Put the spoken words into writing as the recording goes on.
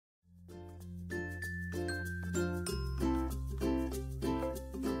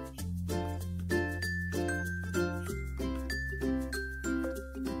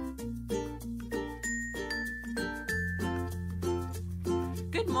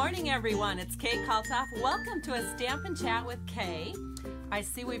morning, everyone. It's Kay Kalthoff. Welcome to a Stampin' Chat with Kay. I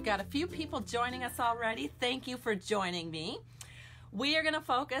see we've got a few people joining us already. Thank you for joining me. We are going to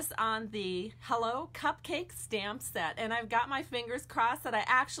focus on the Hello Cupcake stamp set, and I've got my fingers crossed that I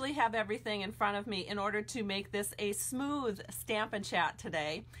actually have everything in front of me in order to make this a smooth Stampin' Chat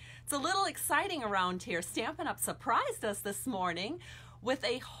today. It's a little exciting around here. Stampin' Up! Surprised us this morning with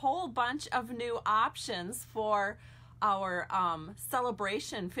a whole bunch of new options for our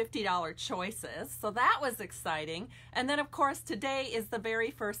Sale-a-bration $50 choices. So that was exciting. And then of course today is the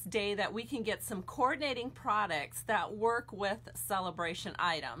very first day that we can get some coordinating products that work with Sale-a-bration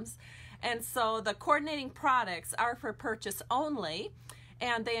items. And so the coordinating products are for purchase only,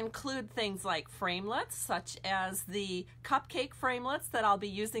 and they include things like framelits, such as the cupcake framelits that I'll be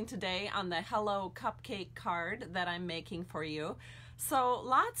using today on the Hello Cupcake card that I'm making for you. So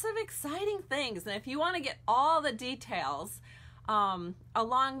lots of exciting things, and if you want to get all the details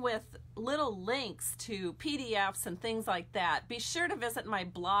along with little links to PDFs and things like that, be sure to visit my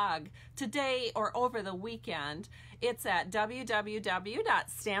blog today or over the weekend. It's at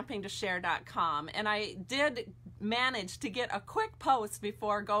www.stampingtoshare.com, and I did manage to get a quick post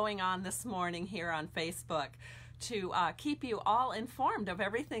before going on this morning here on Facebook to keep you all informed of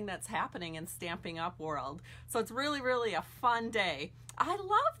everything that's happening in Stampin' Up! World. So it's really a fun day. I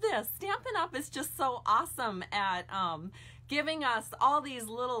love this. Stampin' Up! Is just so awesome at giving us all these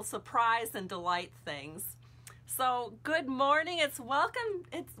little surprise and delight things. So good morning. It's welcome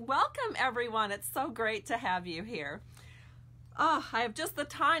everyone. It's so great to have you here. Oh, I have just the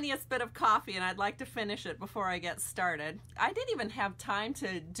tiniest bit of coffee and I'd like to finish it before I get started. I didn't even have time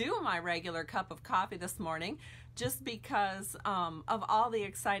to do my regular cup of coffee this morning just because of all the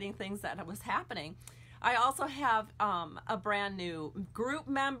exciting things that was happening. I also have a brand new group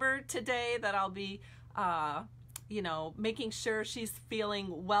member today that I'll be making sure she's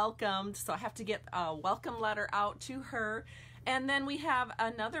feeling welcomed, so I have to get a welcome letter out to her. And then we have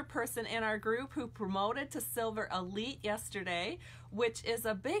another person in our group who promoted to Silver Elite yesterday, which is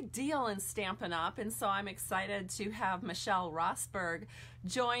a big deal in Stampin' Up! And so I'm excited to have Michelle Rosberg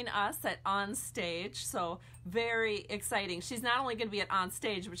join us at On Stage. So very exciting. She's not only going to be at On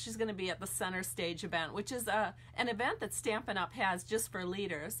Stage, but she's going to be at the Center Stage event, which is an event that Stampin' Up! Has just for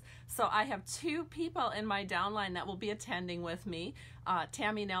leaders. So I have two people in my downline that will be attending with me.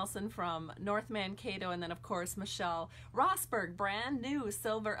 Tammy Nelson from North Mankato, and then of course Michelle Rosberg, brand new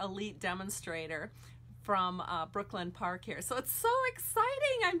Silver Elite Demonstrator from Brooklyn Park here. So it's so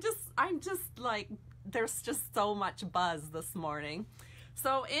exciting. I'm just like, there's just so much buzz this morning.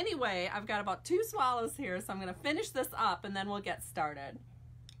 So anyway, I've got about 2 swallows here, so I'm going to finish this up and then we'll get started.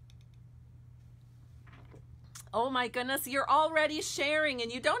 Oh my goodness, you're already sharing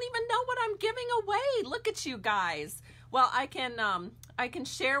and you don't even know what I'm giving away. Look at you guys. Well, I can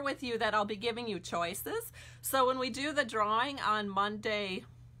share with you that I'll be giving you choices. So when we do the drawing on Monday,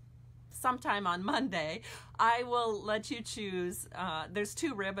 sometime on Monday, I will let you choose. There's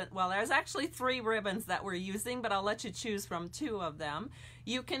 2 ribbons. Well, there's actually 3 ribbons that we're using, but I'll let you choose from 2 of them.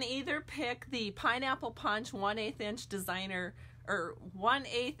 You can either pick the Pineapple Punch 1/8 inch designer or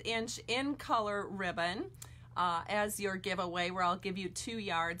 1/8 inch in color ribbon as your giveaway, where I'll give you 2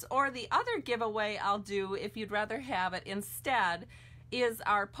 yards, or the other giveaway I'll do, if you'd rather have it instead, is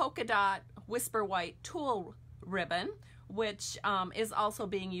our polka dot Whisper White tulle ribbon, which is also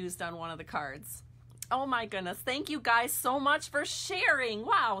being used on one of the cards. Oh my goodness, thank you guys so much for sharing.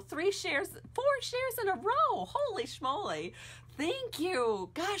 Wow, 4 shares in a row. Holy schmoly. Thank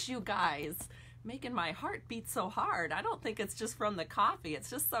you. Gosh, you guys, making my heart beat so hard. I don't think it's just from the coffee. It's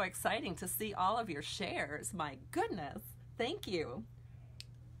just so exciting to see all of your shares. My goodness. Thank you.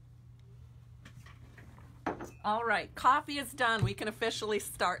 All right, coffee is done. We can officially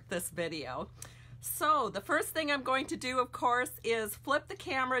start this video. So the first thing I'm going to do, of course, is flip the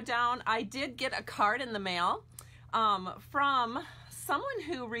camera down. I did get a card in the mail from someone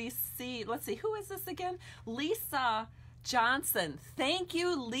who received, let's see, who is this again? Lisa Johnson. Thank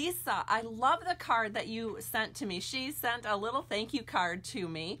you, Lisa. I love the card that you sent to me. She sent a little thank you card to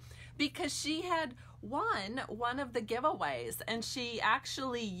me because she had won one of the giveaways, and she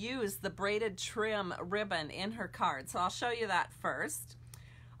actually used the braided trim ribbon in her card. So I'll show you that first.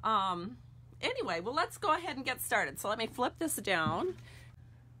 Anyway, well, let's go ahead and get started. So let me flip this down.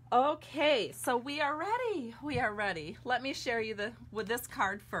 Okay, so we are ready. We are ready. Let me share you with this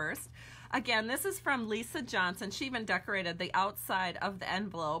card first. Again, this is from Lisa Johnson. She even decorated the outside of the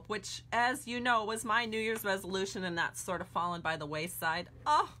envelope, which, as you know, was my New Year's resolution, and that's sort of fallen by the wayside.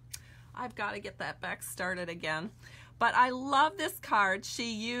 Oh, I've got to get that back started again. But I love this card.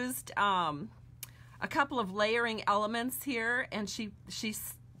 She used a couple of layering elements here, and she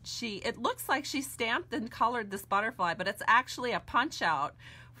it looks like she stamped and colored this butterfly, but it's actually a punch out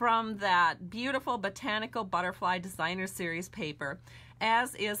from that beautiful Botanical Butterfly Designer Series paper,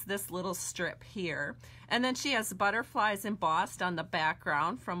 as is this little strip here. And then she has butterflies embossed on the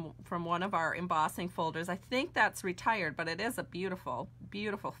background from one of our embossing folders. I think that's retired, but it is a beautiful,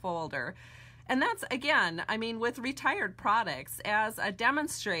 beautiful folder. And that's, again, I mean, with retired products, as a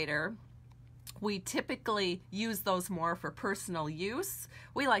demonstrator, we typically use those more for personal use.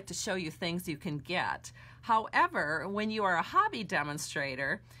 We like to show you things you can get. However, when you are a hobby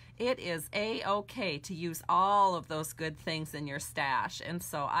demonstrator, it is a-okay to use all of those good things in your stash. And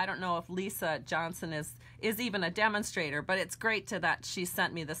so I don't know if Lisa Johnson is even a demonstrator, but it's great that she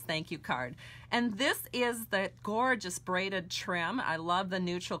sent me this thank you card. And this is the gorgeous braided trim. I love the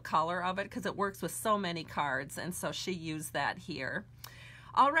neutral color of it because it works with so many cards, and so she used that here.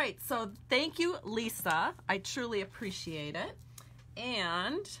 All right, so thank you, Lisa. I truly appreciate it.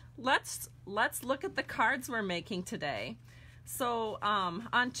 And let's look at the cards we're making today. So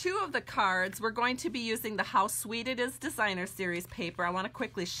on 2 of the cards, we're going to be using the How Sweet It Is Designer Series paper. I want to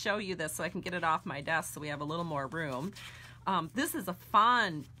quickly show you this so I can get it off my desk so we have a little more room. This is a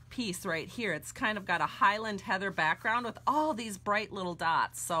fun piece right here. It's kind of got a Highland Heather background with all these bright little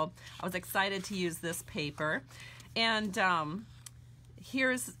dots. So I was excited to use this paper. And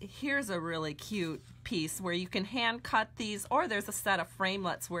here's a really cute piece where you can hand cut these, or there's a set of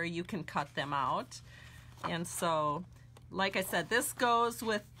framelits where you can cut them out. And so, like I said, this goes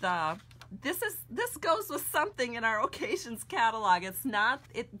with this goes with something in our occasions catalog. It's not,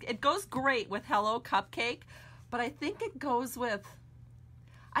 it goes great with Hello Cupcake, but I think it goes with,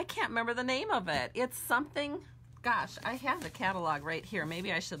 I can't remember the name of it. It's something, gosh, I have the catalog right here.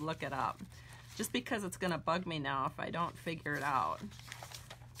 Maybe I should look it up, just because it's gonna bug me now if I don't figure it out.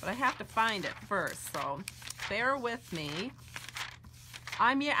 But I have to find it first, so bear with me.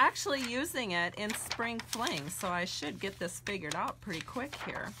 I'm actually using it in Spring Fling, so I should get this figured out pretty quick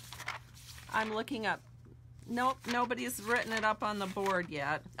here. I'm looking up, nope, nobody's written it up on the board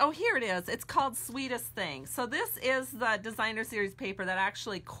yet. Oh, here it is. It's called Sweetest Thing. So this is the Designer Series paper that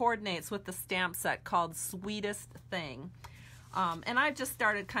actually coordinates with the stamp set called Sweetest Thing. And I've just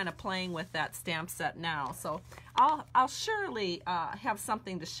started kind of playing with that stamp set now, so I'll surely have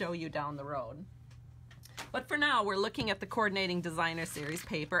something to show you down the road. But for now, we're looking at the Coordinating Designer Series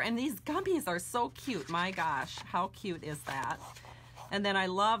paper, and these gummies are so cute. My gosh, how cute is that? And then I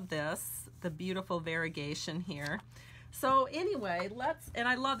love this, the beautiful variegation here. So anyway, and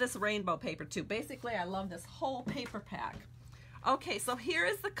I love this rainbow paper too. Basically, I love this whole paper pack. Okay, so here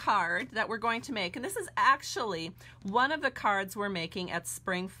is the card that we're going to make, and this is actually one of the cards we're making at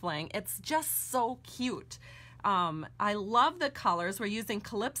Spring Fling. It's just so cute. I love the colors. We're using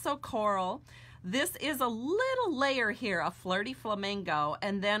Calypso Coral. This is a little layer here of Flirty Flamingo,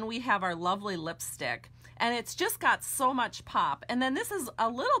 and then we have our lovely lipstick. And it's just got so much pop. And then this is a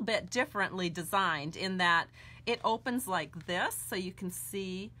little bit differently designed in that it opens like this, so you can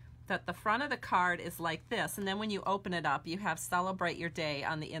see that the front of the card is like this, and then when you open it up, you have Celebrate Your Day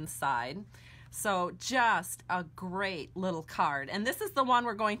on the inside. So just a great little card. And this is the one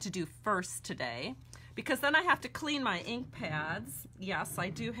we're going to do first today, because then I have to clean my ink pads. Yes, I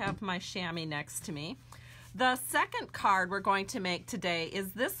do have my chamois next to me. The second card we're going to make today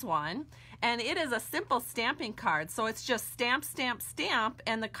is this one, and it is a simple stamping card. So it's just stamp, stamp, stamp,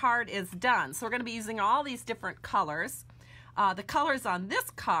 and the card is done. So we're going to be using all these different colors. The colors on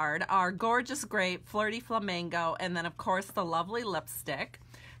this card are Gorgeous Grape, Flirty Flamingo, and then of course the lovely lipstick.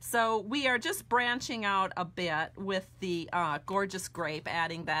 So we are just branching out a bit with the Gorgeous Grape,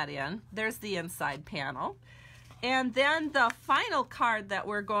 adding that in. There's the inside panel. And then the final card that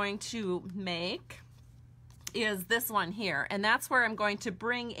we're going to make is this one here, and that's where I'm going to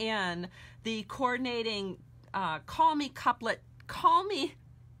bring in the coordinating Call Me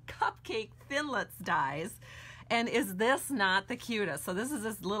Cupcake Thinlits dies. And is this not the cutest? So this is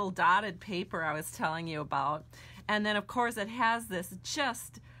this little dotted paper I was telling you about. And then of course it has this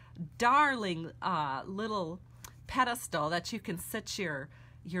just darling little pedestal that you can sit your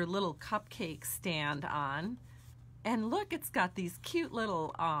little cupcake stand on. And look, it's got these cute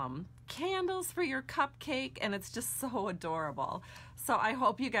little candles for your cupcake, and it's just so adorable. So I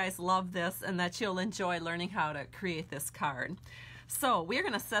hope you guys love this and that you'll enjoy learning how to create this card. So we're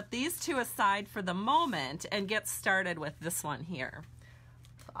going to set these two aside for the moment and get started with this one here.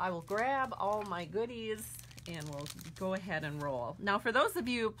 I will grab all my goodies and we'll go ahead and roll. Now for those of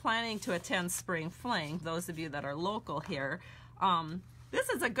you planning to attend Spring Fling, those of you that are local here, this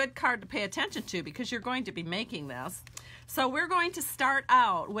is a good card to pay attention to because you're going to be making this. So we're going to start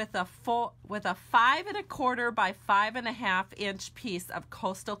out with a 5 1/4 by 5 1/2 inch piece of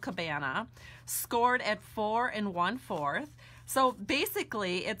Coastal Cabana, scored at 4 1/4. So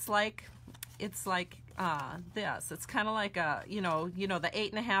basically, it's like this. It's kind of like a the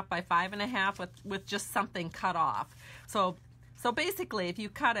 8 1/2 by 5 1/2 with just something cut off. So basically, if you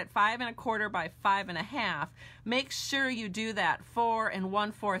cut it 5 1/4 by 5 1/2, make sure you do that 4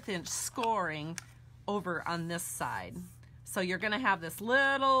 1/4 inch scoring over on this side. So you're going to have this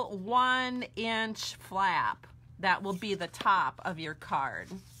little 1 inch flap that will be the top of your card.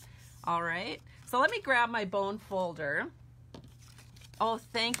 All right, so let me grab my bone folder. Oh,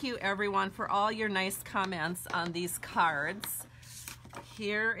 thank you everyone for all your nice comments on these cards.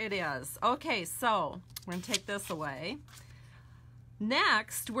 Here it is. Okay, so we're going to take this away.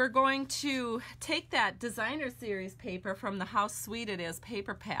 Next, we're going to take that designer series paper from the How Sweet It Is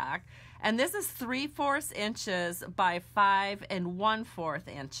paper pack, and this is 3/4 inches by 5 1/4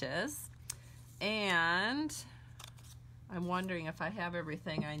 inches. And I'm wondering if I have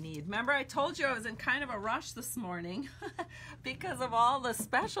everything I need. Remember, I told you I was in kind of a rush this morning because of all the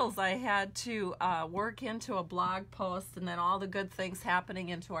specials I had to work into a blog post, and then all the good things happening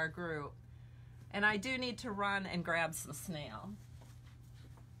into our group. And I do need to run and grab some snail.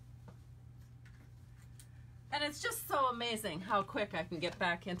 And it's just so amazing how quick I can get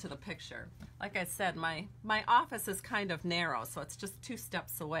back into the picture. Like I said, my office is kind of narrow, so it's just 2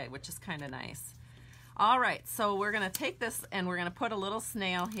 steps away, which is kind of nice. All right, so we're going to take this and we're going to put a little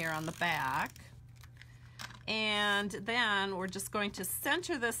snail here on the back. And then we're just going to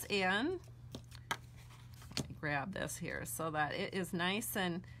center this in. Let me grab this here so that it is nice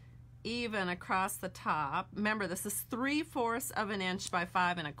and even across the top. Remember, this is 3/4 of an inch by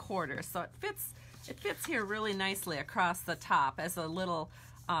 5 1/4, so it fits here really nicely across the top as a little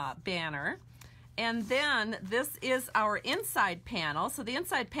banner. And then this is our inside panel. So the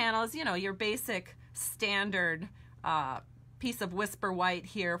inside panel is, your basic standard piece of Whisper White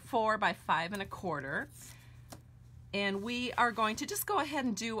here, 4 by 5 1/4. And we are going to just go ahead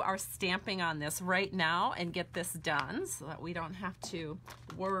and do our stamping on this right now and get this done so that we don't have to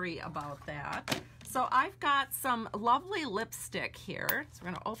worry about that. So I've got some lovely lipstick here. So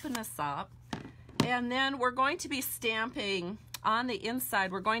we're going to open this up. And then we're going to be stamping on the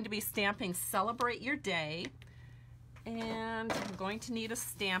inside. We're going to be stamping Celebrate Your Day. And I'm going to need a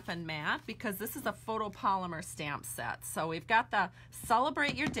Stampin' mat because this is a photopolymer stamp set. So we've got the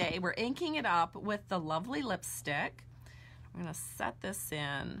Celebrate Your Day. We're inking it up with the lovely lipstick. I'm going to set this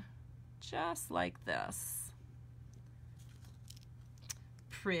in just like this.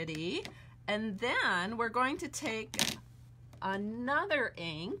 Pretty. And then we're going to take another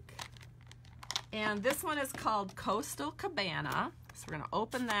ink. And this one is called Coastal Cabana. So we're going to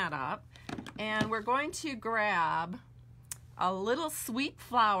open that up. And we're going to grab a little sweet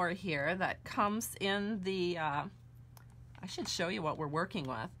flower here that comes in the, I should show you what we're working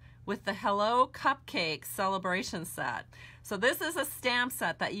with the Hello Cupcake Celebration set. So this is a stamp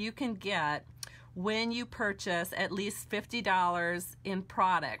set that you can get when you purchase at least $50 in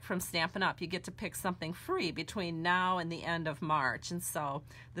product from Stampin' Up. You get to pick something free between now and the end of March. And so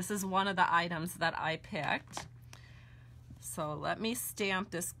this is one of the items that I picked. So let me stamp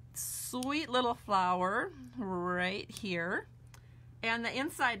this sweet little flower right here. And the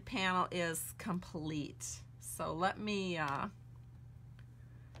inside panel is complete. So let me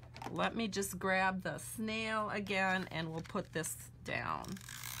just grab the snail again and we'll put this down.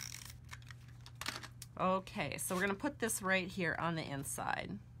 Okay, so we're going to put this right here on the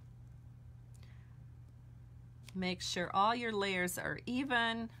inside. Make sure all your layers are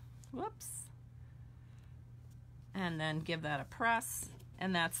even. Whoops. And then give that a press,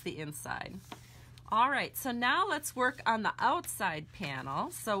 and that's the inside. All right, so now let's work on the outside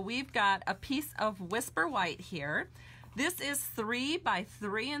panel. So we've got a piece of Whisper White here. This is 3 by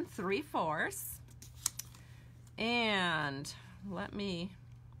 3 3/4. And let me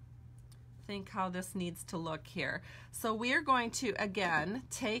think how this needs to look here. So we are going to again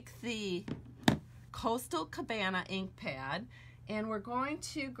take the Coastal Cabana ink pad and we're going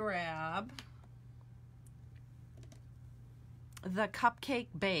to grab the cupcake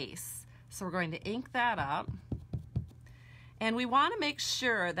base. So we're going to ink that up. And we want to make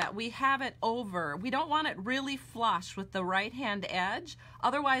sure that we have it over. We don't want it really flush with the right hand edge.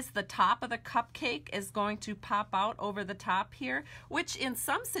 Otherwise the top of the cupcake is going to pop out over the top here, which in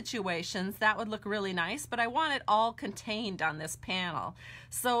some situations that would look really nice, but I want it all contained on this panel.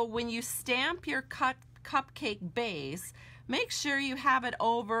 So when you stamp your cupcake base, make sure you have it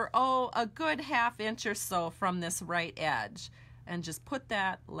over, a good 1/2 inch or so from this right edge. and just put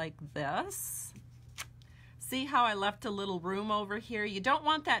that like this. See how I left a little room over here? You don't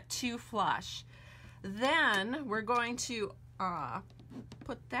want that too flush. Then we're going to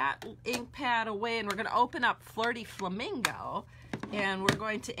put that ink pad away, and we're going to open up Flirty Flamingo, and we're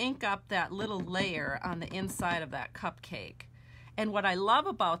going to ink up that little layer on the inside of that cupcake. And what I love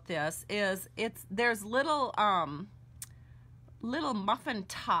about this is there's little muffin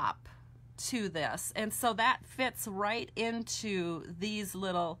top to this, and so that fits right into these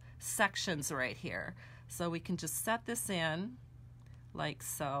little sections right here. So we can just set this in like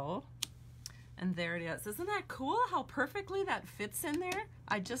so, and there it is. Isn't that cool how perfectly that fits in there?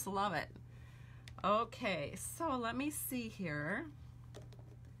 I just love it. Okay, so let me see here.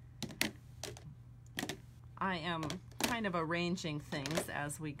 I am kind of arranging things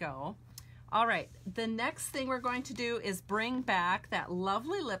as we go. All right, the next thing we're going to do is bring back that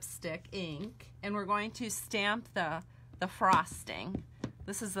lovely lipstick ink, and we're going to stamp the frosting.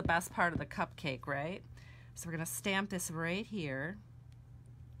 This is the best part of the cupcake, right? So we're going to stamp this right here.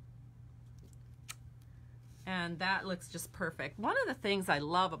 And that looks just perfect. One of the things I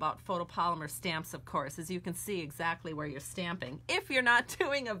love about photopolymer stamps, of course, is you can see exactly where you're stamping. If you're not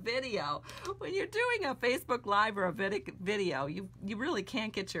doing a video, when you're doing a Facebook Live or a video, you really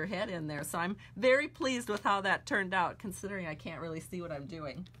can't get your head in there. So I'm very pleased with how that turned out, considering I can't really see what I'm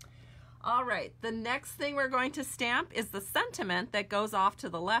doing. All right, the next thing we're going to stamp is the sentiment that goes off to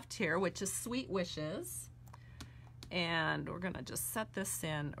the left here, which is Sweet Wishes. And we're going to just set this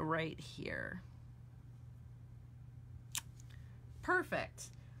in right here.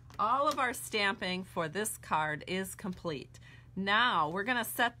 Perfect. All of our stamping for this card is complete. Now we're going to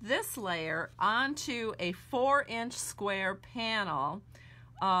set this layer onto a 4-inch square panel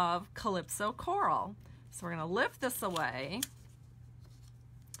of Calypso Coral. So we're going to lift this away,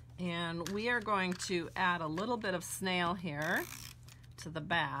 and we are going to add a little bit of snail here to the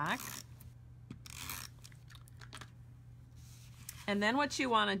back. And then what you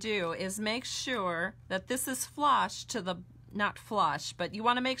want to do is make sure that this is flush to the, not flush, but you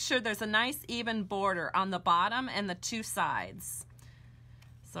want to make sure there's a nice even border on the bottom and the two sides.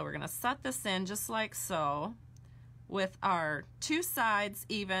 So we're going to set this in just like so, with our two sides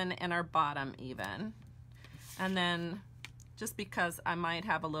even and our bottom even. And then, just because I might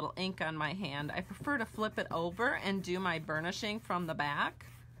have a little ink on my hand, I prefer to flip it over and do my burnishing from the back.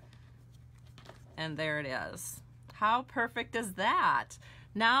 And there it is. How perfect is that?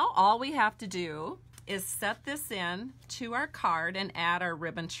 Now all we have to do is set this in to our card and add our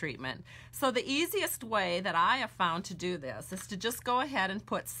ribbon treatment. So the easiest way that I have found to do this is to just go ahead and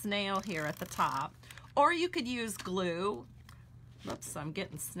put snail here at the top, or you could use glue. Oops, I'm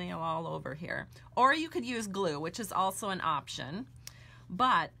getting snail all over here. Or you could use glue, which is also an option.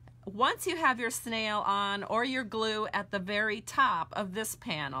 But once you have your snail on or your glue at the very top of this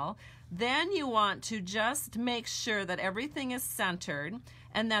panel, then you want to just make sure that everything is centered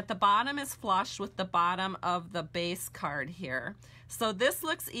and that the bottom is flush with the bottom of the base card here. So this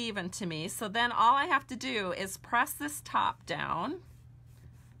looks even to me. So then all I have to do is press this top down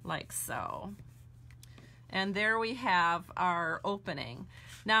like so. And there we have our opening.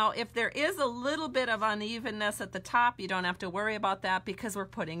 Now, if there is a little bit of unevenness at the top, you don't have to worry about that because we're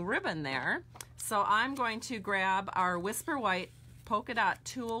putting ribbon there. So I'm going to grab our Whisper White polka dot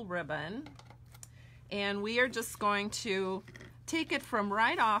tulle ribbon, and we are just going to take it from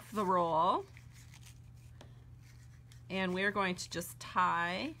right off the roll, and we're going to just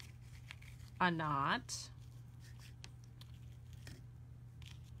tie a knot.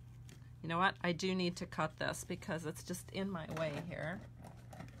 You know what? I do need to cut this because it's just in my way here.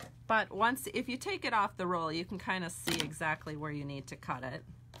 But if you take it off the roll, you can kind of see exactly where you need to cut it.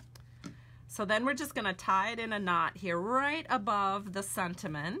 So then we're just going to tie it in a knot here right above the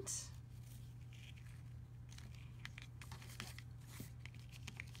sentiment.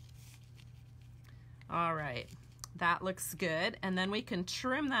 All right, that looks good. And then we can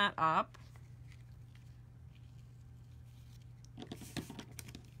trim that up.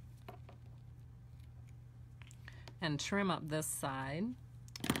 And trim up this side.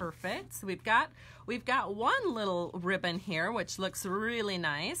 Perfect. So we've got one little ribbon here, which looks really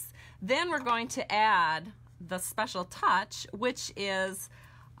nice. Then we're going to add the special touch, which is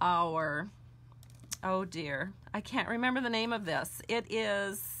our, oh dear, I can't remember the name of this. It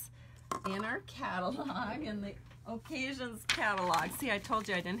is in our catalog, in the Occasions catalog. See, I told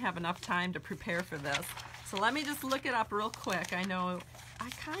you I didn't have enough time to prepare for this. So let me just look it up real quick. I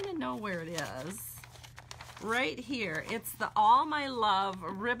kind of know where it is. Right here, it's the All My Love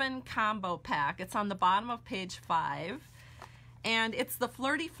Ribbon Combo Pack. It's on the bottom of page 5, and it's the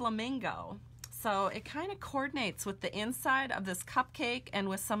Flirty Flamingo. So it kind of coordinates with the inside of this cupcake and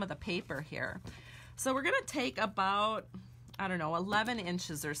with some of the paper here. So we're going to take about, I don't know, 11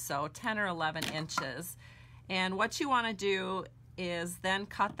 inches or so, 10 or 11 inches. And what you want to do is then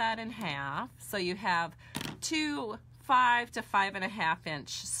cut that in half. So you have 2 5 to 5.5 inch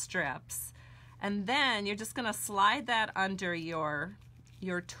strips. And then you're just going to slide that under your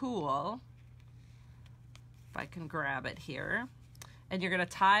tool. If I can grab it here. And you're going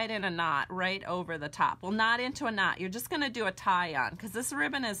to tie it in a knot right over the top. Well, not into a knot. You're just going to do a tie on because this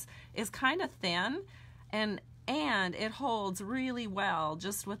ribbon is kind of thin and it holds really well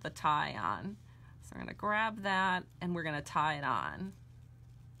just with the tie on. So we're going to grab that and we're going to tie it on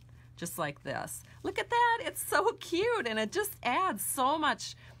just like this. Look at that. It's so cute and it just adds so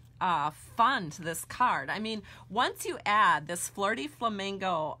much fun to this card. I mean, once you add this Flirty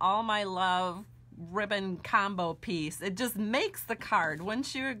Flamingo All My Love ribbon combo piece, it just makes the card,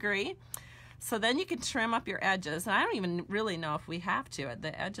 wouldn't you agree? So then you can trim up your edges, and I don't even really know if we have to.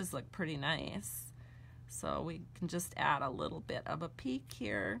 The edges look pretty nice, so we can just add a little bit of a peak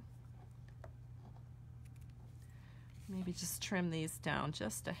here. Maybe just trim these down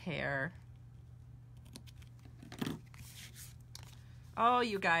just a hair. Oh,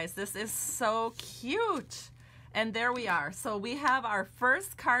 you guys, this is so cute. And there we are. So we have our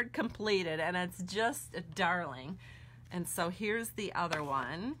first card completed, and it's just a darling. And so here's the other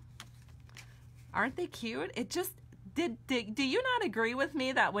one. Aren't they cute? It just, do you not agree with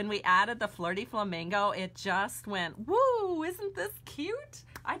me that when we added the Flirty Flamingo, it just went, woo, isn't this cute?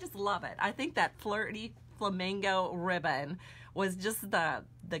 I just love it. I think that Flirty Flamingo ribbon was just the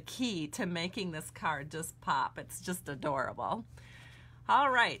key to making this card just pop. It's just adorable.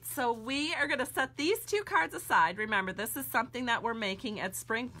 All right, so we are going to set these 2 cards aside. Remember, this is something that we're making at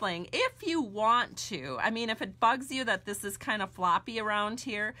Spring Fling. If you want to, I mean, if it bugs you that this is kind of floppy around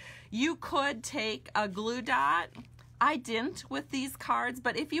here, you could take a glue dot. I didn't with these cards,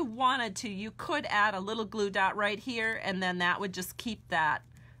 but if you wanted to, you could add a little glue dot right here, and then that would just keep that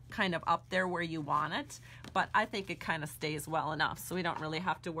kind of up there where you want it. But I think it kind of stays well enough, so we don't really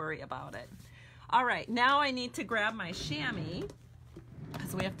have to worry about it. All right, now I need to grab my chamois,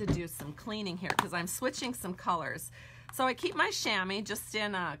 because we have to do some cleaning here because I'm switching some colors. So I keep my chamois just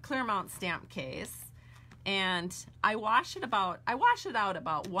in a Clearmount stamp case, and I wash it out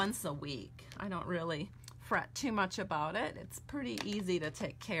about once a week. I don't really fret too much about it. It's pretty easy to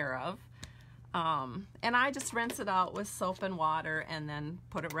take care of. And I just rinse it out with soap and water and then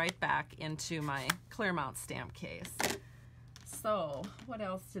put it right back into my Clearmount stamp case. So what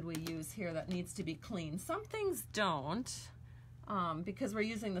else did we use here that needs to be cleaned? Some things don't. Because we're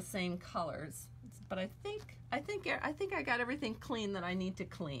using the same colors, but I think I got everything clean that I need to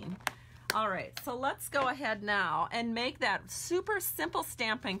clean. All right, so let's go ahead now and make that super simple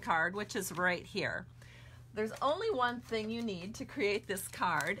stamping card, which is right here. There's only one thing you need to create this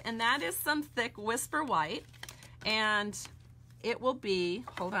card, and that is some thick Whisper White, and it will be,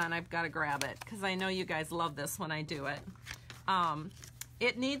 hold on, I've got to grab it because I know you guys love this when I do it.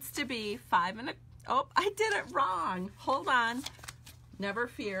 It needs to be 5 1/4. Oh, I did it wrong. Hold on. Never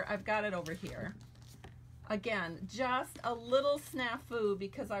fear. I've got it over here. Again, just a little snafu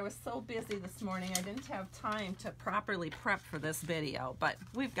because I was so busy this morning. I didn't have time to properly prep for this video, but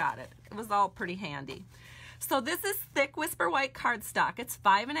we've got it. It was all pretty handy. So this is thick Whisper White cardstock. It's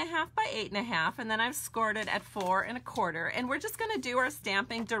 5 1/2 by 8 1/2, and then I've scored it at 4 1/4. And we're just going to do our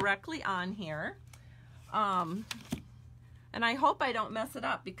stamping directly on here. And I hope I don't mess it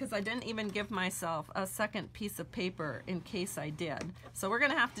up because I didn't even give myself a second piece of paper in case I did. So we're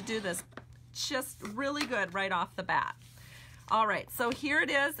going to have to do this just really good right off the bat. All right, so here it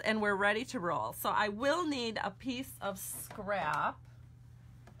is, and we're ready to roll. So I will need a piece of scrap.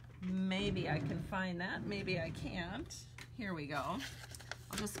 Maybe I can find that. Maybe I can't. Here we go.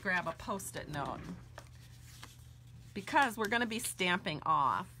 I'll just grab a Post-it note because we're going to be stamping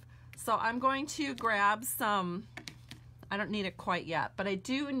off. So I'm going to grab some... I don't need it quite yet, but I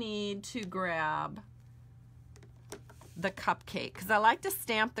do need to grab the cupcake because I like to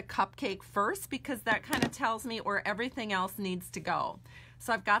stamp the cupcake first because that kind of tells me where everything else needs to go.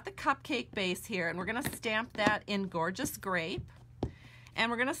 So I've got the cupcake base here, and we're going to stamp that in Gorgeous Grape.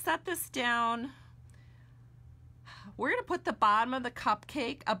 And we're going to set this down. We're going to put the bottom of the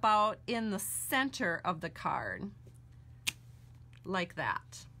cupcake about in the center of the card, like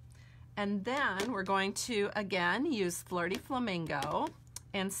that. And then we're going to, again, use Flirty Flamingo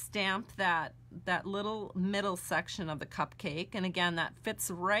and stamp that little middle section of the cupcake. And again, that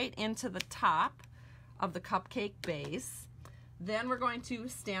fits right into the top of the cupcake base. Then we're going to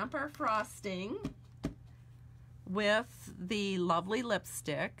stamp our frosting with the lovely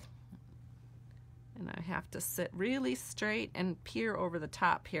lipstick. And I have to sit really straight and peer over the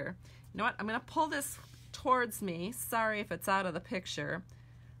top here. You know what? I'm going to pull this towards me. Sorry if it's out of the picture.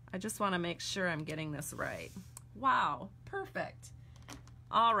 I just want to make sure I'm getting this right. Wow, perfect.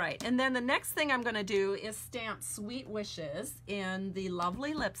 All right, and then the next thing I'm going to do is stamp Sweet Wishes in the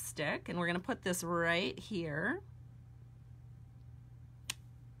lovely lipstick, and we're going to put this right here.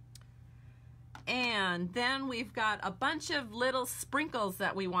 And then we've got a bunch of little sprinkles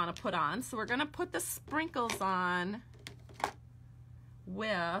that we want to put on. So we're going to put the sprinkles on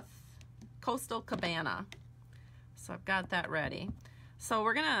with Coastal Cabana. So I've got that ready. So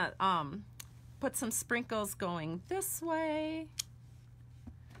we're going to put some sprinkles going this way.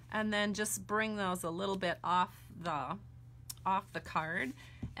 And then just bring those a little bit off the card.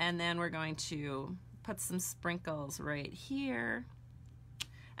 And then we're going to put some sprinkles right here.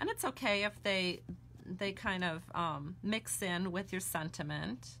 And it's okay if they kind of mix in with your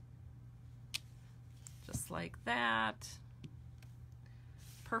sentiment. Just like that.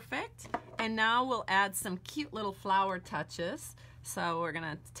 Perfect. And now we'll add some cute little flower touches. So we're going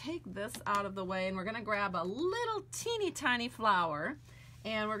to take this out of the way and we're going to grab a little teeny tiny flower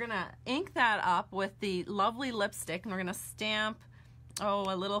and we're going to ink that up with the lovely lipstick and we're going to stamp,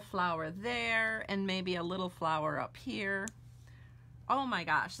 a little flower there and maybe a little flower up here. Oh my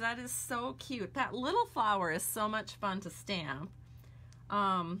gosh, that is so cute. That little flower is so much fun to stamp.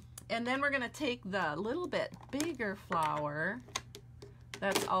 And then we're going to take the little bit bigger flower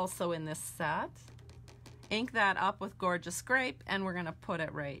that's also in this set. Ink that up with Gorgeous Grape and we're going to put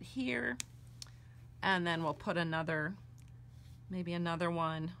it right here. And then we'll put another, maybe another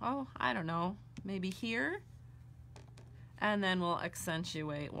one, I don't know, maybe here. And then we'll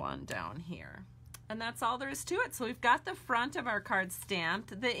accentuate one down here. And that's all there is to it. So we've got the front of our card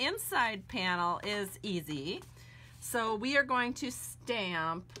stamped. The inside panel is easy. So we are going to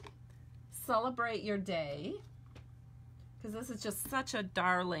stamp Celebrate Your Day, because this is just such a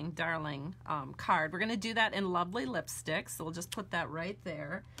darling, darling card. We're going to do that in lovely lipstick, so we'll just put that right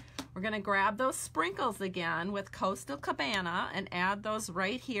there. We're going to grab those sprinkles again with Coastal Cabana and add those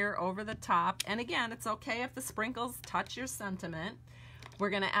right here over the top. And again, it's okay if the sprinkles touch your sentiment. We're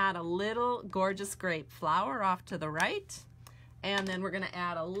going to add a little Gorgeous Grape flower off to the right. And then we're going to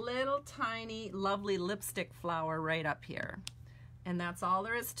add a little tiny lovely lipstick flower right up here. And that's all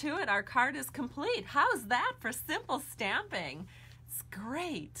there is to it. Our card is complete. How's that for simple stamping? It's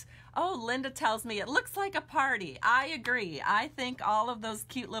great. Oh, Linda tells me it looks like a party. I agree. I think all of those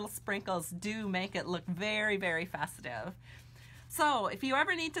cute little sprinkles do make it look very, very festive. So if you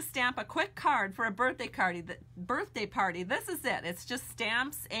ever need to stamp a quick card for a birthday party, this is it. It's just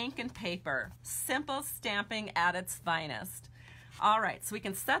stamps, ink, and paper. Simple stamping at its finest. All right, so we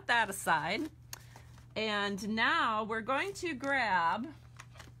can set that aside. And now we're going to grab,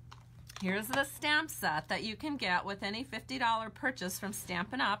 here's the stamp set that you can get with any $50 purchase from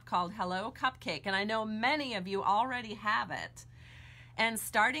Stampin' Up! Called Hello Cupcake. And I know many of you already have it. And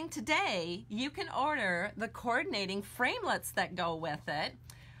starting today, you can order the coordinating framelits that go with it.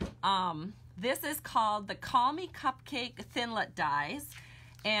 This is called the Call Me Cupcake Thinlet Dies.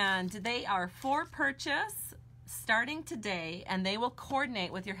 And they are for purchase starting today, and they will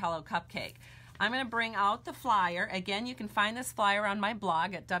coordinate with your Hello Cupcake. I'm going to bring out the flyer. Again, you can find this flyer on my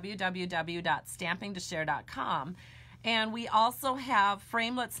blog at www.stampingtoshare.com. And we also have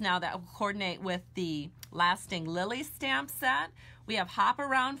framelits now that will coordinate with the Lasting Lily stamp set. We have Hop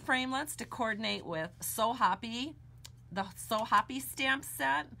Around framelits to coordinate with So Hoppy, the So Hoppy stamp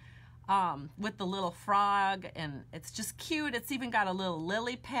set with the little frog, and it's just cute. It's even got a little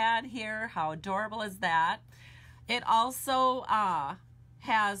lily pad here. How adorable is that? It also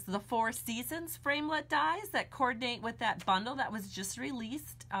has the Four Seasons framelit dies that coordinate with that bundle that was just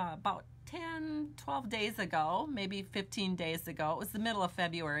released about 10, 12 days ago, maybe 15 days ago. It was the middle of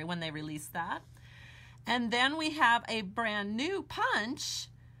February when they released that. And then we have a brand new punch,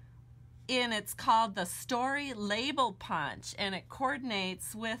 and it's called the Story Label Punch, and it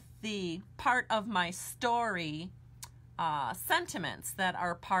coordinates with the part of my story sentiments that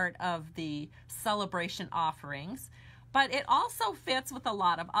are part of the celebration offerings. But it also fits with a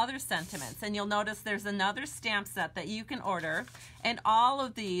lot of other sentiments. And you'll notice there's another stamp set that you can order. And all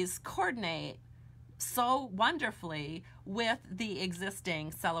of these coordinate so wonderfully with the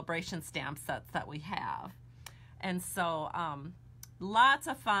existing celebration stamp sets that we have. And so lots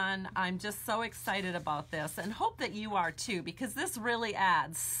of fun. I'm just so excited about this and hope that you are too, because this really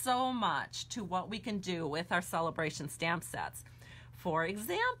adds so much to what we can do with our celebration stamp sets. For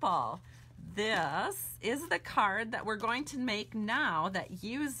example, this is the card that we're going to make now that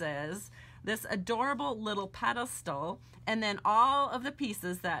uses this adorable little pedestal, and then all of the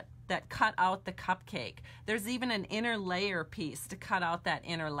pieces that cut out the cupcake. There's even an inner layer piece to cut out that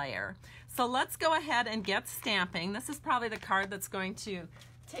inner layer. So let's go ahead and get stamping. This is probably the card that's going to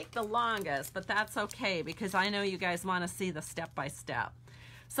take the longest, but that's okay because I know you guys want to see the step-by-step.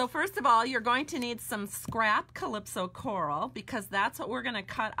 So first of all, you're going to need some scrap Calypso coral because that's what we're going to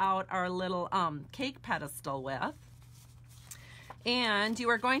cut out our little cake pedestal with. And you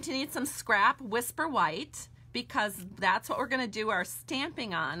are going to need some scrap Whisper White because that's what we're going to do our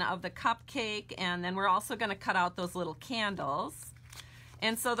stamping on of the cupcake, and then we're also going to cut out those little candles.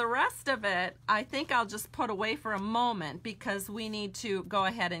 And so the rest of it, I think I'll just put away for a moment because we need to go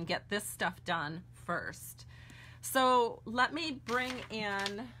ahead and get this stuff done first. So let me bring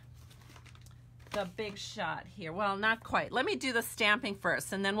in the big shot here. Well, not quite. Let me do the stamping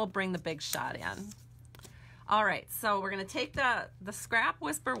first, and then we'll bring the big shot in. All right, so we're going to take the scrap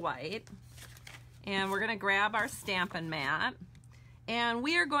Whisper White, and we're going to grab our Stampin' mat, and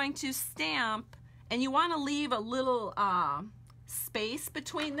we are going to stamp, and you want to leave a little space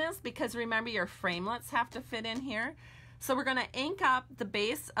between this because remember your framelets have to fit in here. So we're going to ink up the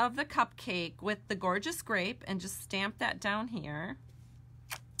base of the cupcake with the Gorgeous Grape and just stamp that down here.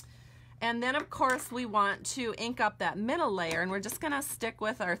 And then of course we want to ink up that middle layer, and we're just going to stick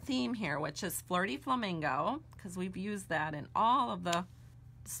with our theme here, which is Flirty Flamingo, because we've used that in all of the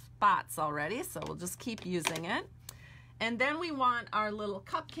spots already, so we'll just keep using it. And then we want our little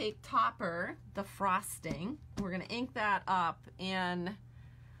cupcake topper, the frosting. We're going to ink that up in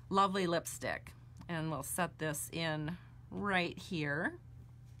Lovely Lipstick, and we'll set this in right here.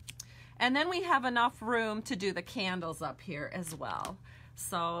 And then we have enough room to do the candles up here as well.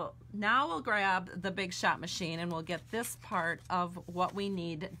 So now we'll grab the Big Shot machine and we'll get this part of what we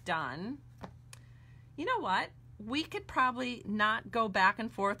need done. You know what? We could probably not go back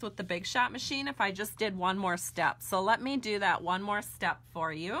and forth with the Big Shot machine if I just did one more step. So let me do that one more step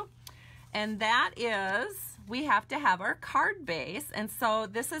for you. And that is, we have to have our card base. And so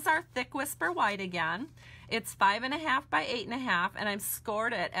this is our thick Whisper White again. It's 5.5 by 8.5, and I've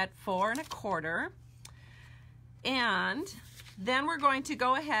scored it at 4 1/4. And then we're going to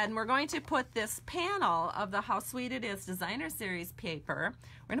go ahead and we're going to put this panel of the How Sweet It Is Designer Series paper.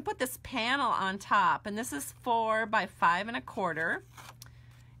 We're going to put this panel on top, and this is 4 by 5 1/4.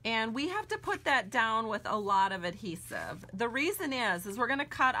 And we have to put that down with a lot of adhesive. The reason is we're going to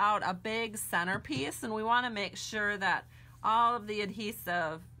cut out a big centerpiece, and we want to make sure that all of the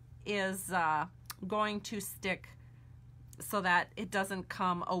adhesive is going to stick so that it doesn't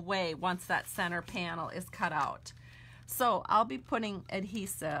come away once that center panel is cut out. So I'll be putting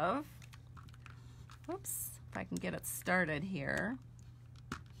adhesive. Oops, if I can get it started here.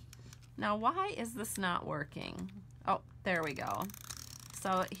 Now, why is this not working? Oh, there we go.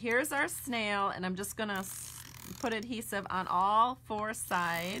 So here's our snail, and I'm just gonna put adhesive on all 4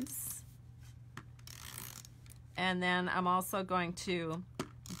 sides. And then I'm also going to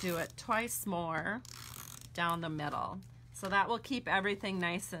do it twice more down the middle. So that will keep everything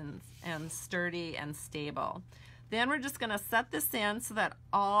nice and sturdy and stable. Then we're just gonna set this in so that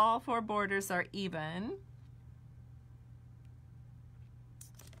all 4 borders are even.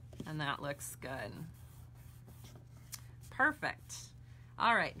 And that looks good. Perfect.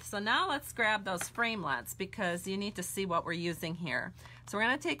 All right, so now let's grab those framelets because you need to see what we're using here. So we're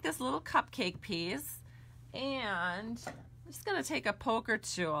gonna take this little cupcake piece, and I'm just gonna take a poker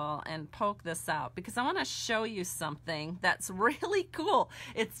tool and poke this out because I wanna show you something that's really cool.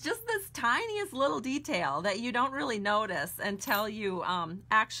 It's just this tiniest little detail that you don't really notice until you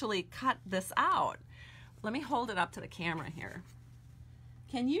actually cut this out. Let me hold it up to the camera here.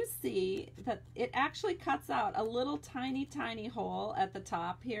 Can you see that it actually cuts out a little tiny hole at the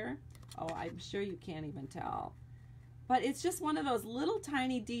top here? Oh, I'm sure you can't even tell. But it's just one of those little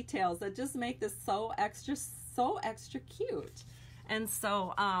tiny details that just make this so extra cute. And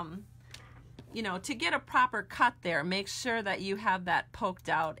so, you know, to get a proper cut there, make sure that you have that poked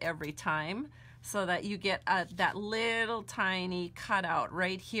out every time so that you get that little tiny cutout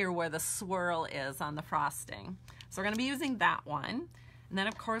right here where the swirl is on the frosting. So we're going to be using that one. And then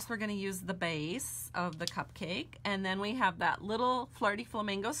of course we're going to use the base of the cupcake, and then we have that little Flirty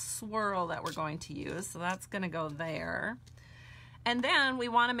Flamingo swirl that we're going to use, so that's going to go there. And then we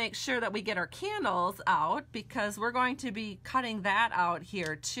want to make sure that we get our candles out because we're going to be cutting that out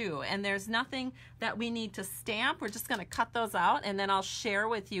here too. And there's nothing that we need to stamp. We're just going to cut those out, and then I'll share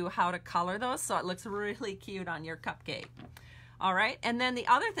with you how to color those so it looks really cute on your cupcake. All right, and then the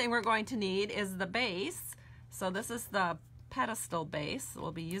other thing we're going to need is the base. So this is the pedestal base.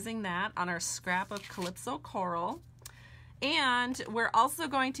 We'll be using that on our scrap of Calypso coral. And we're also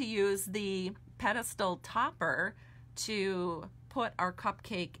going to use the pedestal topper to put our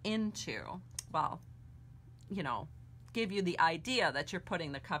cupcake into. Well, you know, give you the idea that you're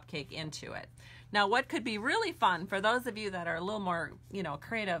putting the cupcake into it. Now, what could be really fun for those of you that are a little more, you know,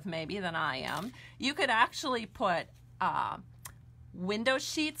 creative maybe than I am, you could actually put window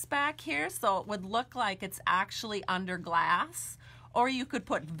sheets back here so it would look like it's actually under glass, or you could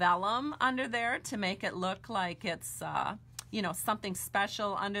put vellum under there to make it look like it's you know, something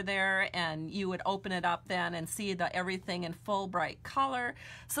special under there, and you would open it up then and see everything in full bright color.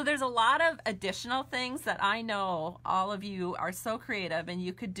 So there's a lot of additional things that I know all of you are so creative and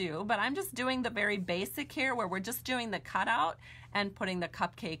you could do, but I'm just doing the very basic here where we're just doing the cutout and putting the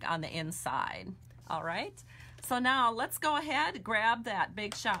cupcake on the inside. All right, so now let's go ahead, grab that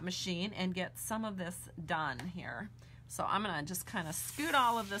Big Shot machine and get some of this done here. So I'm gonna just kind of scoot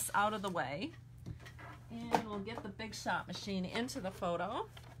all of this out of the way, and we'll get the Big Shot machine into the photo.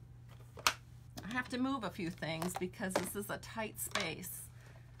 I have to move a few things because this is a tight space.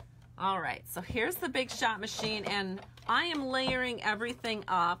 All right, so here's the Big Shot machine, and I am layering everything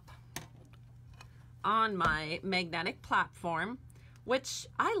up on my magnetic platform, which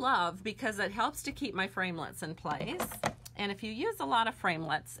I love because it helps to keep my framelits in place. And if you use a lot of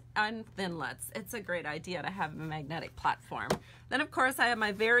framelits and thinlits, it's a great idea to have a magnetic platform. Then of course I have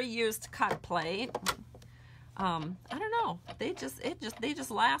my very used cut plate. I don't know, they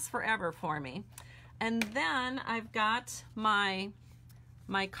just last forever for me. And then I've got my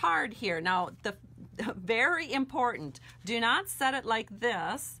card here. Now, very important, do not set it like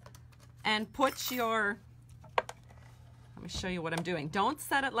this and put your, let me show you what I'm doing. Don't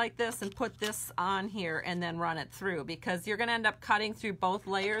set it like this and put this on here and then run it through, because you're gonna end up cutting through both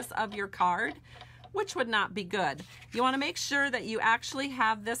layers of your card, which would not be good. You wanna make sure that you actually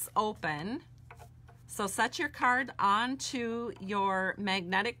have this open. So set your card onto your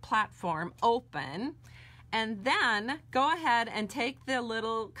magnetic platform open, and then go ahead and take the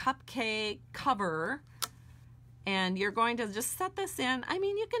little cupcake cover, and you're going to just set this in. I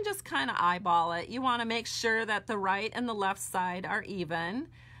mean, you can just kind of eyeball it. You want to make sure that the right and the left side are even,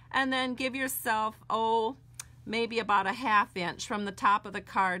 and then give yourself, oh, maybe about a ½ inch from the top of the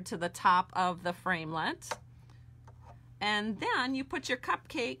card to the top of the framelit. And then you put your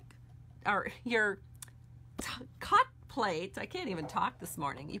cupcake, or your cut plate, I can't even talk this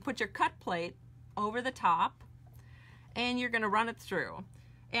morning. You put your cut plate over the top, and you're going to run it through.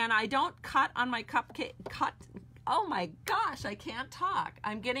 And I don't cut on my cupcake, oh my gosh, I can't talk.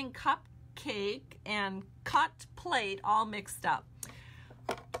 I'm getting cupcake and cut plate all mixed up.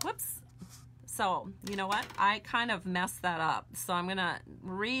 Whoops. So, you know what? I kind of messed that up. So I'm going to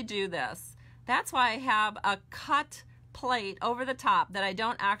redo this. That's why I have a cut plate over the top that I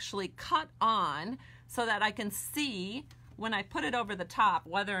don't actually cut on, so that I can see when I put it over the top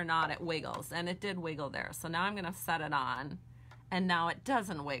whether or not it wiggles. And it did wiggle there. So now I'm going to set it on, and now it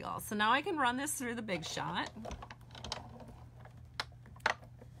doesn't wiggle. So now I can run this through the Big Shot.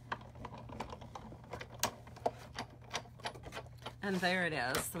 And there it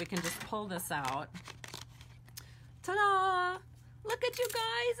is. So we can just pull this out. Ta-da! Look at you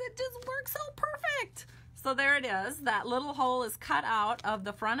guys, it just works so perfect. So there it is. That little hole is cut out of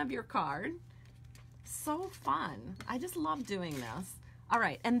the front of your card. So fun. I just love doing this. All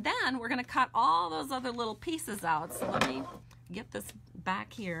right, and then we're gonna cut all those other little pieces out. So let me get this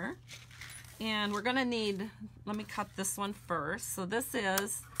back here. And we're gonna need, let me cut this one first. So this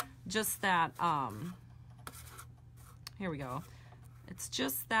is just that, here we go. It's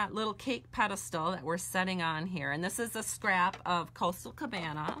just that little cake pedestal that we're setting on here. And this is a scrap of Coastal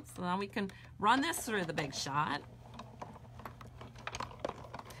Cabana. So now we can run this through the Big Shot.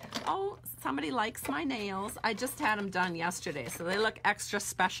 Oh, somebody likes my nails. I just had them done yesterday, so they look extra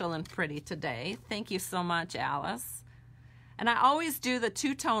special and pretty today. Thank you so much, Alice. And I always do the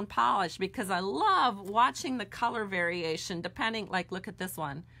two-tone polish because I love watching the color variation depending, like look at this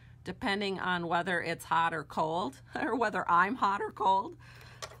one, depending on whether it's hot or cold, or whether I'm hot or cold.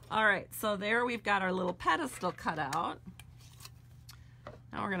 All right, so there we've got our little pedestal cut out.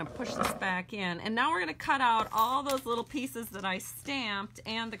 Now we're gonna push this back in, and now we're gonna cut out all those little pieces that I stamped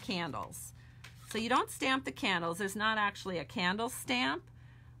and the candles. So you don't stamp the candles, there's not actually a candle stamp,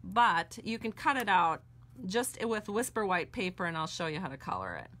 but you can cut it out just with Whisper White paper, and I'll show you how to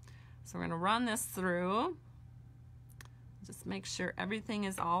color it. So we're gonna run this through. Just make sure everything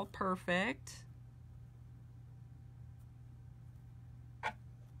is all perfect.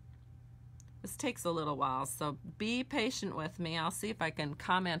 This takes a little while, so be patient with me. I'll see if I can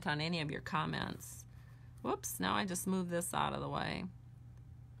comment on any of your comments. Whoops, now I just moved this out of the way.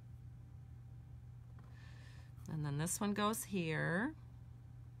 And then this one goes here.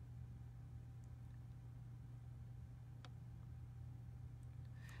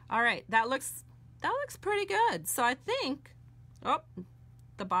 All right, that looks pretty good. So I think, oh,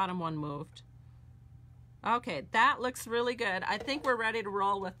 the bottom one moved. Okay, that looks really good. I think we're ready to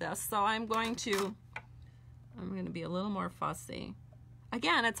roll with this. So I'm going to be a little more fussy.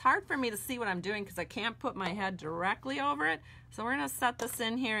 Again, it's hard for me to see what I'm doing because I can't put my head directly over it. So we're going to set this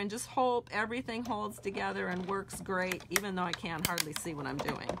in here and just hope everything holds together and works great, even though I can hardly see what I'm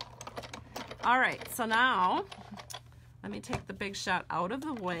doing. All right, so now let me take the big shot out of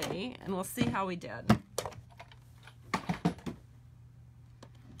the way and we'll see how we did.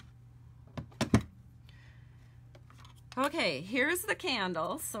 Okay, here's the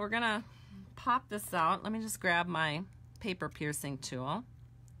candles. So we're going to pop this out. Let me just grab my paper piercing tool.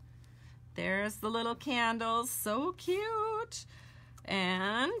 There's the little candles, so cute.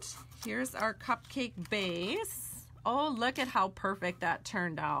 And here's our cupcake base. Oh, look at how perfect that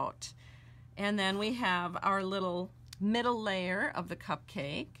turned out. And then we have our little middle layer of the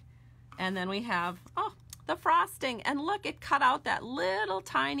cupcake. And then we have, oh, the frosting. And look, it cut out that little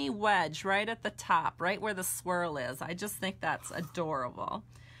tiny wedge right at the top, right where the swirl is. I just think that's adorable.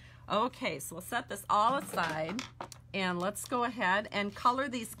 Okay, so we'll set this all aside and let's go ahead and color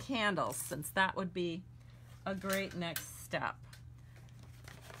these candles, since that would be a great next step.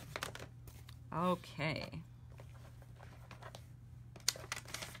 Okay.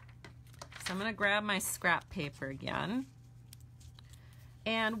 So I'm going to grab my scrap paper again.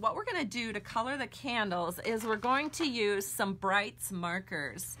 And what we're going to do to color the candles is we're going to use some Brights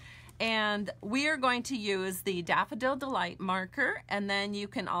markers. And we are going to use the Daffodil Delight marker, and then you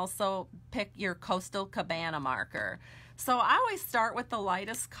can also pick your Coastal Cabana marker. So I always start with the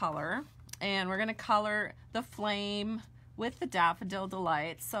lightest color, and we're going to color the flame with the Daffodil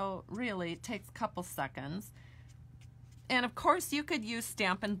Delight. So really, it takes a couple seconds. And of course, you could use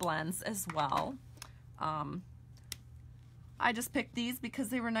Stampin' blends as well. I just picked these because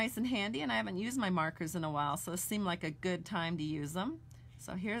they were nice and handy, and I haven't used my markers in a while, so it seemed like a good time to use them.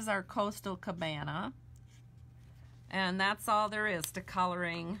 So here's our Coastal Cabana, and that's all there is to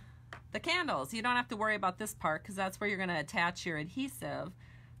coloring the candles. You don't have to worry about this part because that's where you're going to attach your adhesive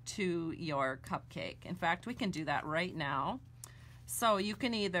to your cupcake. In fact, we can do that right now. So you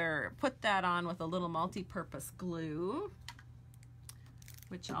can either put that on with a little multi-purpose glue,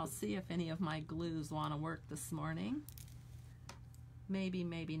 which I'll see if any of my glues want to work this morning. Maybe,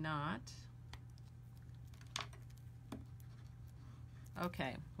 maybe not.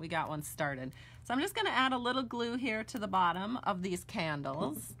 Okay, we got one started. So I'm just going to add a little glue here to the bottom of these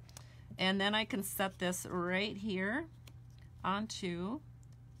candles, and then I can set this right here onto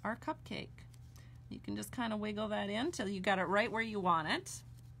our cupcake. You can just kind of wiggle that in till you got it right where you want it.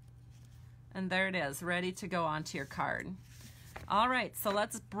 And there it is, ready to go onto your card. All right, so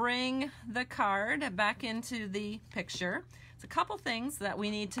let's bring the card back into the picture. There's a couple things that we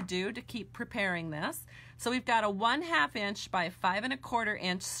need to do to keep preparing this. So we've got a 1/2 inch by 5 1/4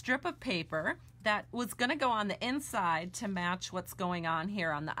 inch strip of paper that was going to go on the inside to match what's going on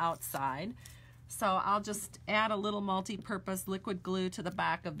here on the outside. So I'll just add a little multi-purpose liquid glue to the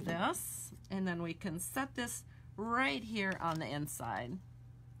back of this, and then we can set this right here on the inside.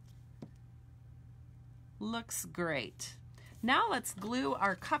 Looks great. Now let's glue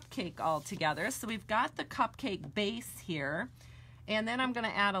our cupcake all together. So we've got the cupcake base here, and then I'm going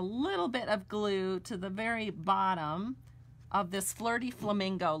to add a little bit of glue to the very bottom of this Flirty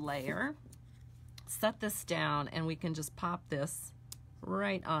Flamingo layer. Set this down, and we can just pop this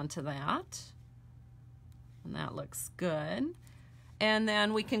right onto that. And that looks good. And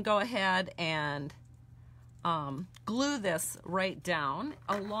then we can go ahead and glue this right down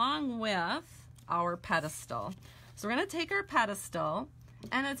along with our pedestal. So we're going to take our pedestal,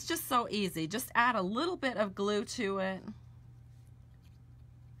 and it's just so easy. Just add a little bit of glue to it.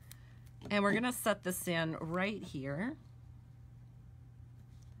 And we're going to set this in right here.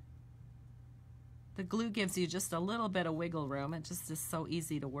 The glue gives you just a little bit of wiggle room. It just is so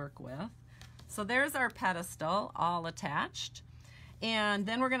easy to work with. So there's our pedestal all attached. And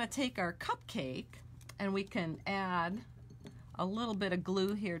then we're going to take our cupcake, and we can add a little bit of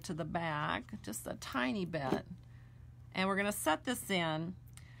glue here to the back, just a tiny bit. And we're going to set this in.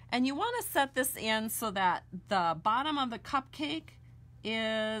 And you want to set this in so that the bottom of the cupcake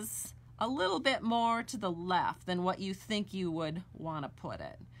is a little bit more to the left than what you think you would want to put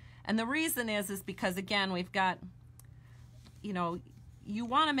it. And the reason is because, again, we've got, you know, you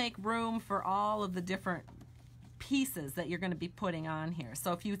want to make room for all of the different pieces that you're going to be putting on here.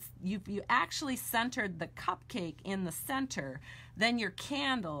 So if you actually centered the cupcake in the center, then your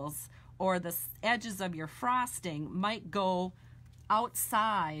candles or the edges of your frosting might go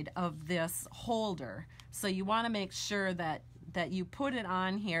outside of this holder. So you want to make sure that you put it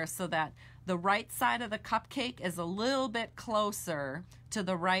on here so that the right side of the cupcake is a little bit closer to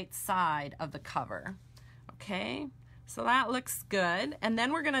the right side of the cover. Okay, so that looks good. And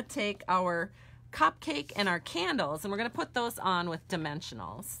then we're going to take our cupcake and our candles and we're going to put those on with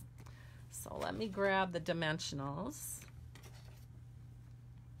dimensionals. So let me grab the dimensionals.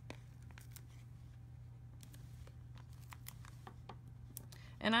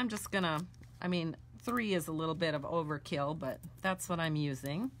 And I'm just going to, 3 is a little bit of overkill, but that's what I'm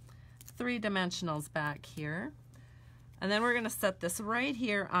using. 3 dimensionals back here. And then we're going to set this right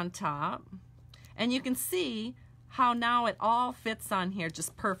here on top. And you can see how now it all fits on here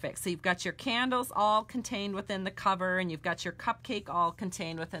just perfect. So you've got your candles all contained within the cover, and you've got your cupcake all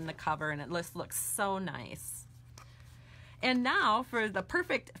contained within the cover, and it looks so nice. And now for the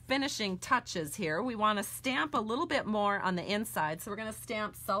perfect finishing touches here, we want to stamp a little bit more on the inside. So we're going to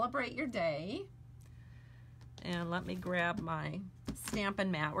stamp Celebrate Your Day. And let me grab my Stampin'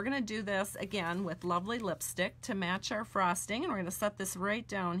 mat. We're going to do this again with lovely lipstick to match our frosting, and we're going to set this right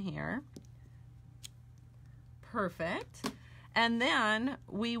down here. Perfect. And then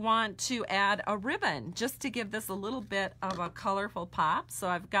we want to add a ribbon just to give this a little bit of a colorful pop. So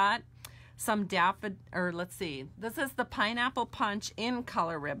I've got some this is the Pineapple Punch in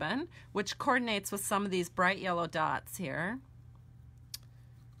color ribbon, which coordinates with some of these bright yellow dots here.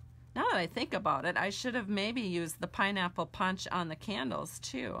 Now that I think about it, I should have maybe used the Pineapple Punch on the candles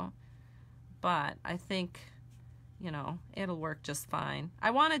too, but I think, it'll work just fine.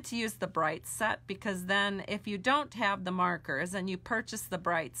 I wanted to use the bright set because then if you don't have the markers and you purchase the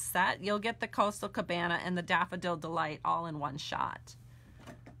bright set, you'll get the Coastal Cabana and the Daffodil Delight all in one shot.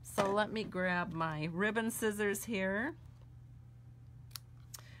 So let me grab my ribbon scissors here.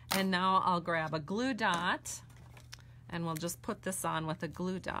 And now I'll grab a glue dot and we'll just put this on with a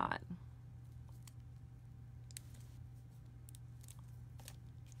glue dot.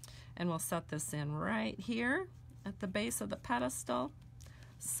 And we'll set this in right here at the base of the pedestal.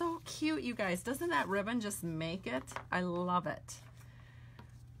 So cute, you guys. Doesn't that ribbon just make it? I love it.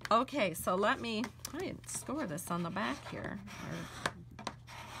 Okay, so I didn't score this on the back here. Or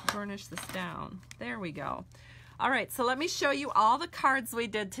burnish this down. There we go. All right, so let me show you all the cards we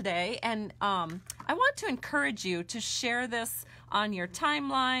did today, and I want to encourage you to share this on your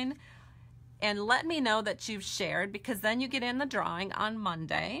timeline and let me know that you've shared, because then you get in the drawing on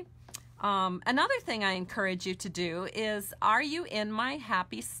Monday. Another thing I encourage you to do is, are you in my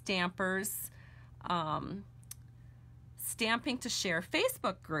Happy Stampers Stamping to Share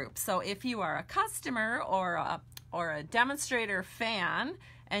Facebook group? So if you are a customer or a Demonstrator fan,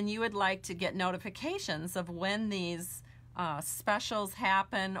 and you would like to get notifications of when these specials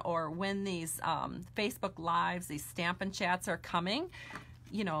happen or when these Facebook Lives, these Stampin' Chats are coming,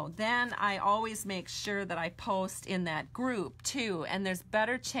 then I always make sure that I post in that group too. And there's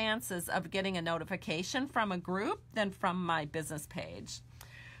better chances of getting a notification from a group than from my business page.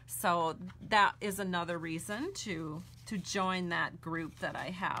 So that is another reason to join that group that I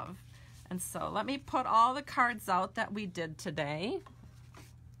have. And so let me put all the cards out that we did today.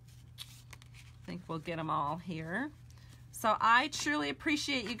 I think we'll get them all here. So I truly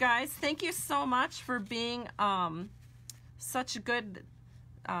appreciate you guys. Thank you so much for being such good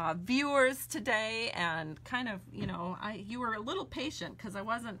viewers today, and kind of, you were a little patient because I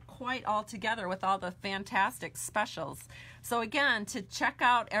wasn't quite all together with all the fantastic specials. So again, to check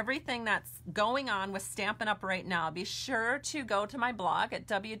out everything that's going on with Stampin' Up! Right now, be sure to go to my blog at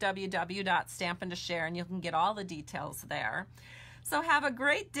www.stampintoshare, and you can get all the details there. So have a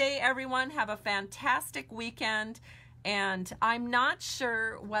great day, everyone. Have a fantastic weekend. And I'm not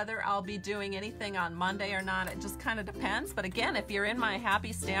sure whether I'll be doing anything on Monday or not. It just kind of depends. But again, if you're in my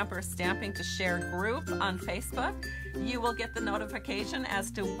Happy Stamper Stamping to Share group on Facebook, you will get the notification as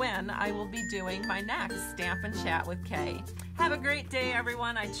to when I will be doing my next Stampin' Chat with Kay. Have a great day,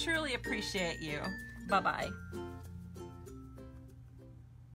 everyone. I truly appreciate you. Bye-bye.